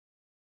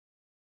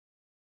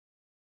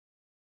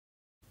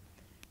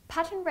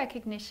Pattern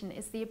recognition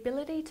is the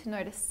ability to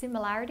notice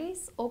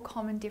similarities or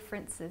common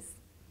differences.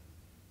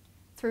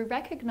 Through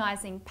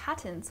recognizing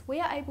patterns, we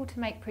are able to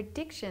make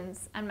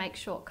predictions and make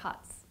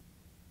shortcuts.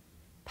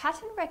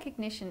 Pattern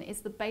recognition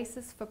is the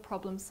basis for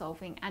problem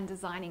solving and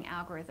designing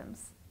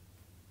algorithms.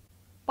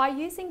 By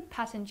using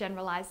pattern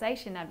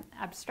generalization and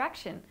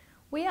abstraction,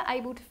 we are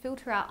able to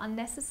filter out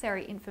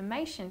unnecessary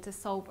information to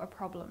solve a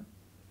problem.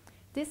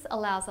 This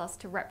allows us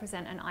to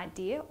represent an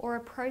idea or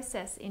a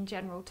process in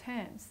general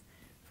terms.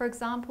 For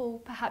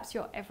example, perhaps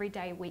your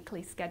everyday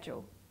weekly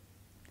schedule.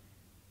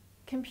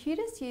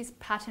 Computers use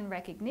pattern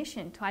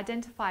recognition to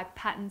identify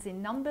patterns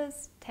in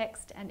numbers,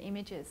 text, and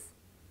images.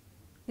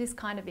 This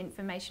kind of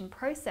information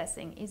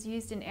processing is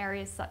used in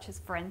areas such as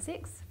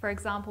forensics, for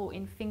example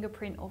in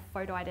fingerprint or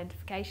photo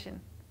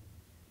identification,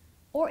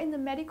 or in the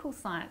medical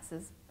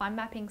sciences by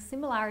mapping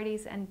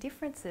similarities and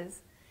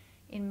differences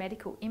in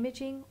medical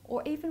imaging,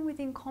 or even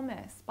within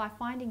commerce by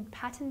finding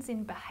patterns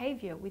in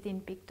behaviour within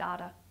big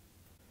data.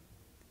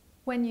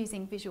 When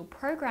using visual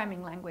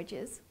programming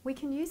languages, we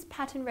can use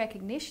pattern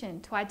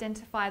recognition to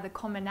identify the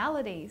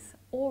commonalities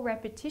or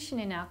repetition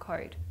in our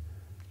code.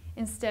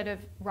 Instead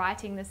of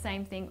writing the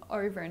same thing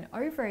over and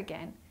over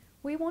again,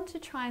 we want to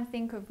try and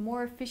think of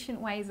more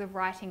efficient ways of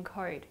writing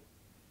code.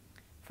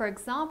 For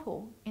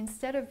example,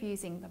 instead of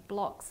using the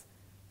blocks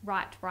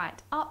right,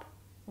 right, up,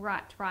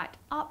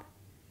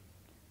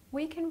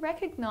 we can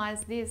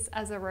recognize this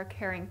as a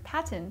recurring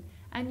pattern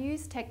and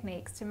use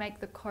techniques to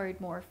make the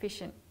code more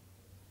efficient.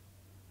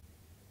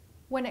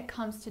 When it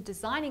comes to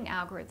designing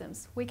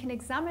algorithms, we can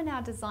examine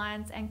our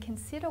designs and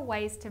consider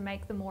ways to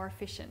make them more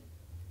efficient.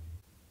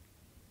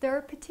 There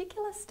are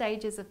particular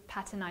stages of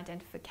pattern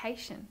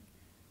identification.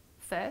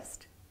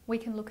 First, we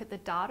can look at the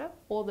data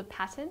or the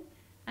pattern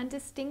and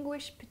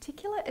distinguish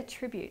particular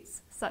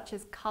attributes such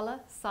as colour,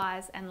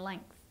 size, and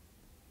length.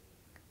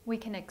 We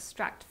can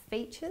extract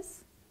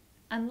features,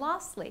 and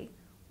lastly,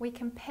 we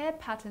compare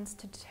patterns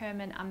to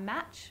determine a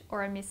match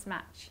or a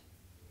mismatch.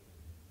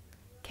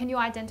 Can you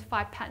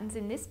identify patterns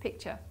in this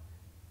picture?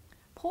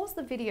 Pause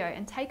the video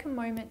and take a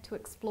moment to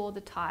explore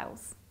the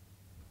tiles.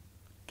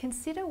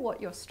 Consider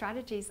what your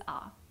strategies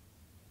are.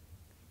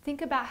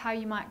 Think about how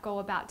you might go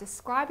about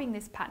describing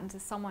this pattern to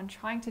someone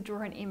trying to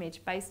draw an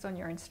image based on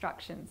your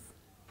instructions.